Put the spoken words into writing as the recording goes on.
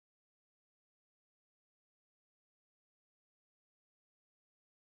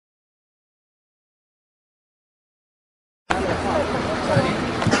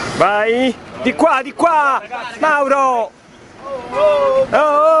Vai! Di qua! Mauro!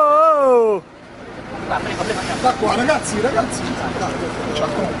 Oh! Da qua ragazzi!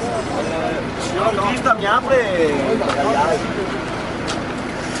 Signor artista mi apre.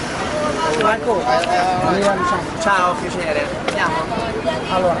 Marco, Ciao, piacere. Andiamo.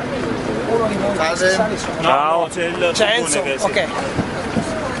 allora, uno di voi sale su. Ciao! C'è il Enzo, ok.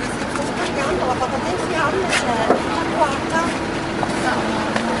 La patata in fiamme c'è la quarta.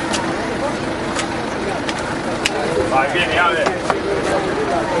 Vai, vieni, Ale.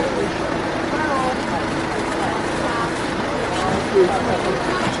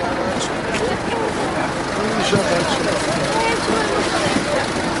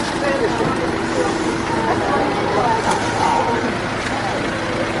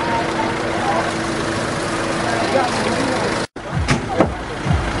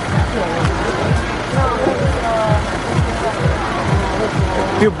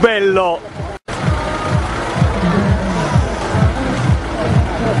 Più bello!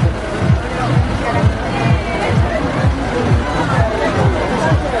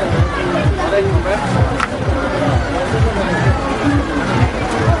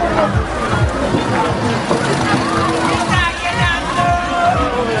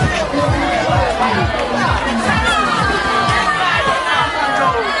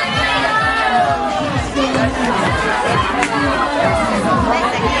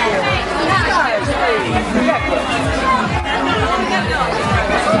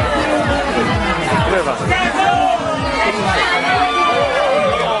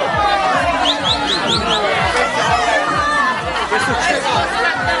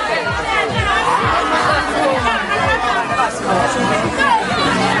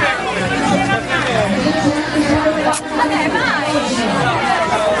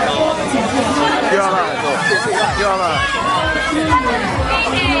 Più avanti!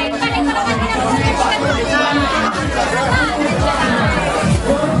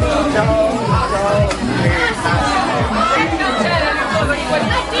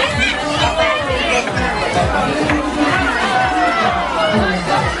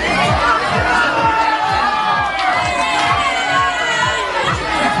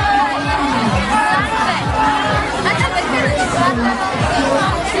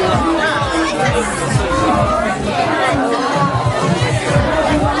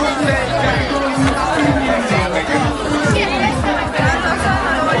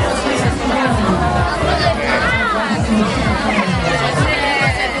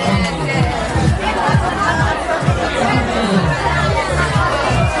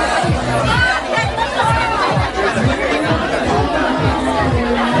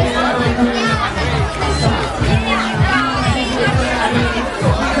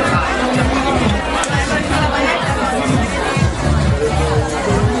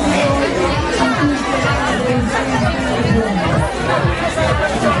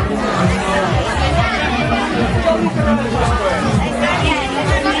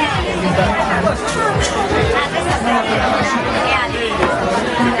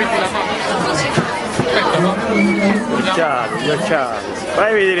 Gli occhiali,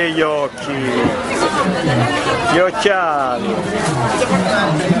 vai a vedere gli occhi, gli occhiali.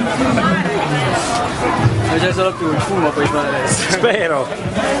 Non c'è solo più il fumo poi fare adesso. Spero.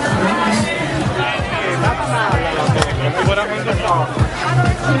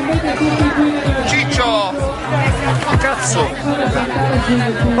 Ciccio! Cazzo!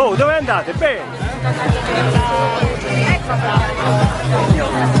 Oh, dove andate? Bene!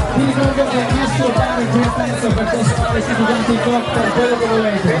 Vi ricordo che il nostro bar è già aperto per testare se durante il cocktail quello che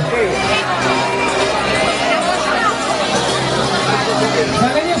volete.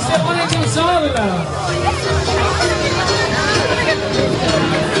 Valerio Sermone console!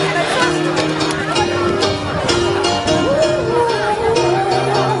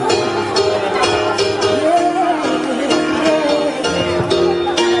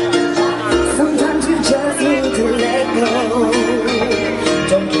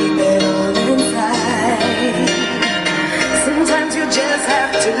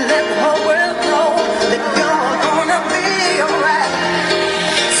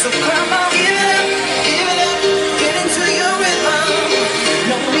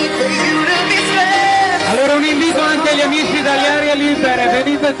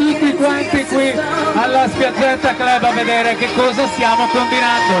 Venite tutti quanti qui alla Spiaggetta Club a vedere che cosa stiamo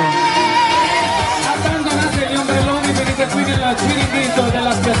combinando. Abbandonate gli ombrelloni, venite qui nel Ciringhito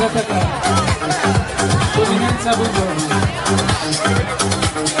della Spiaggetta Club. Eminenza, buongiorno.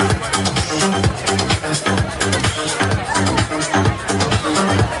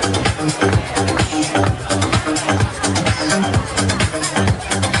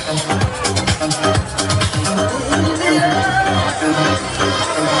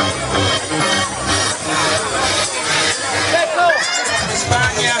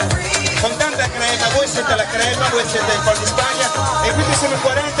 bellissima, voi siete in Porto Spagna e quindi sono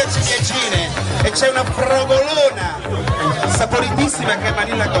 40 ciliegine e c'è una provolona saporitissima che è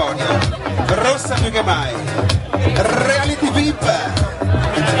Vanilla Gonia, rossa più che mai, reality VIP.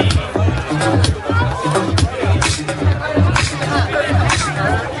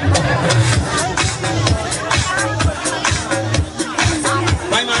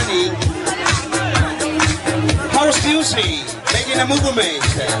 My money, house music, making a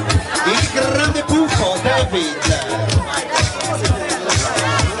movement, il grande puffo David.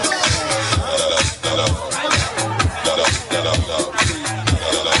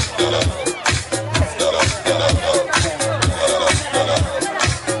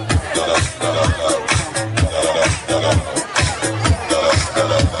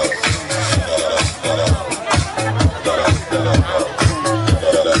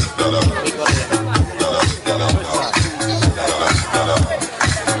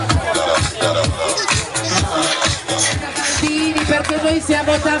 Perché noi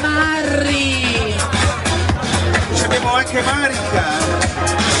siamo tamarri! Ci abbiamo anche Marica!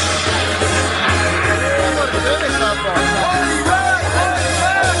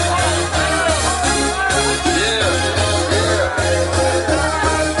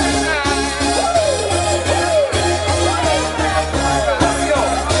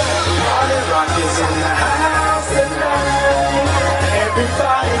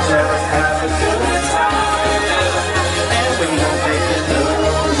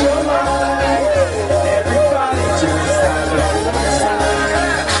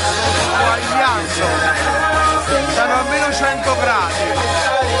 Stanno a meno 100 gradi.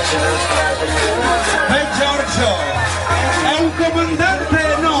 E Giorgio è un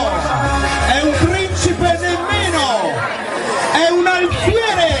comandante? No, è un principe? Nemmeno, è un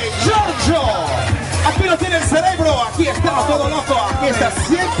alfiere. Giorgio appena tiene il cerebro, aquí está todo loco, aquí está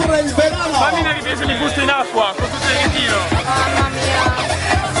siempre il verano. Fammi una ripresa di busto in acqua con tutto il ritiro. Mamma mia.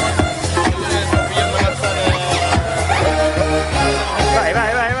 Vai,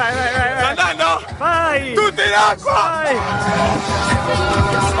 vai, vai, vai, vai, vai. Sta andando? Vai! Tutti in acqua! Vai!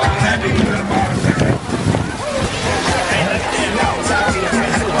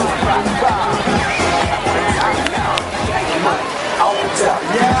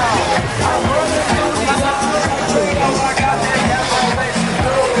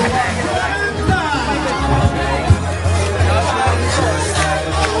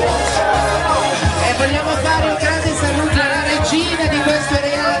 E vogliamo fare un grande saluto alla regina di questo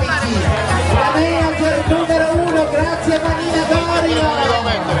reality, la manager numero 1, grazie Vanilla Dorio.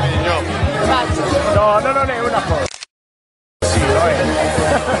 No, no, non è una cosa. Sì, lo è.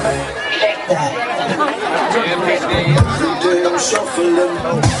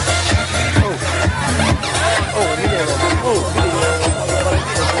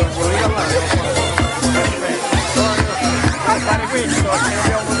 Fare questo, che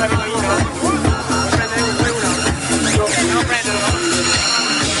dobbiamo votare prima.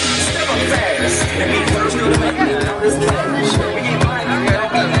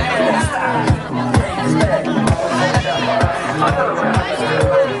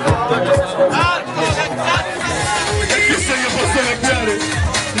 Questo io posso cambiare.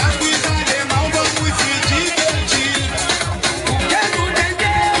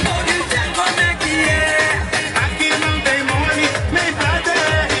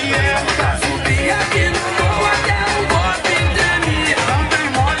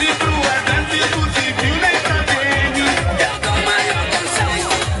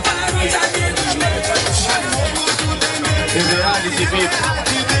 Il reality VIP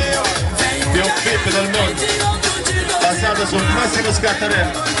più VIP del mondo, basato sul massimo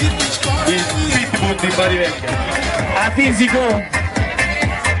scattarello, il pitbull di Bari Vecchia. A fisico,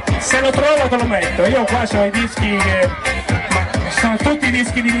 se lo trovo te lo metto. Io qua ho i dischi che, ma sono tutti i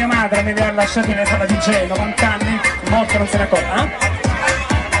dischi di mia madre, me li ha lasciati nella sala DJ, 90 anni, morto non se ne accorge.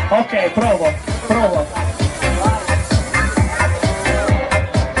 Ok, provo.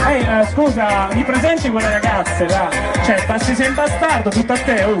 Scusa, mi presenti quelle ragazze, là? Cioè, passi sei un bastardo, tutto a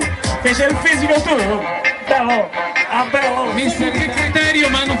te, che c'è il fisico tu, bello, bello. Mister, che criterio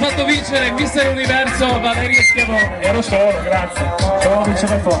mi hanno fatto vincere Mister Universo Valerio Schiavone? Ero solo, grazie, solo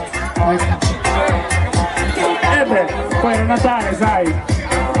vincere forza. Beh, poi era Natale, sai.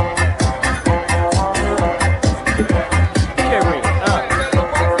 Chi è quello?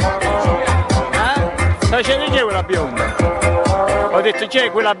 Sai c'è chi è quella bionda? Ho detto chi è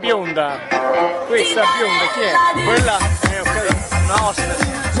quella bionda? Questa bionda chi è? Quella? Ok, una ospite.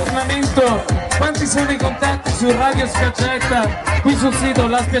 Aggiornamento, quanti sono i contatti su Radio Spiaggetta, qui sul sito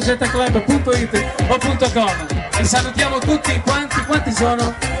laspiaggettaclub.it o .com. Vi salutiamo tutti, quanti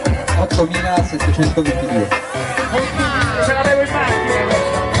sono? 8.722. Ce l'avevo in macchina.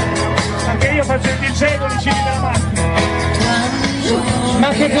 Anche io faccio il DJ con i cigli della macchina. Ma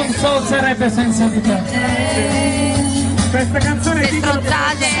che console sarebbe senza di te? Questa canzone è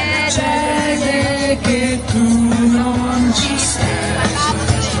Stronzate! Che tu non ci sei.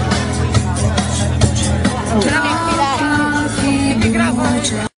 Ce l'avevo in fila! Il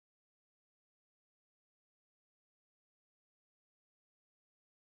microfono!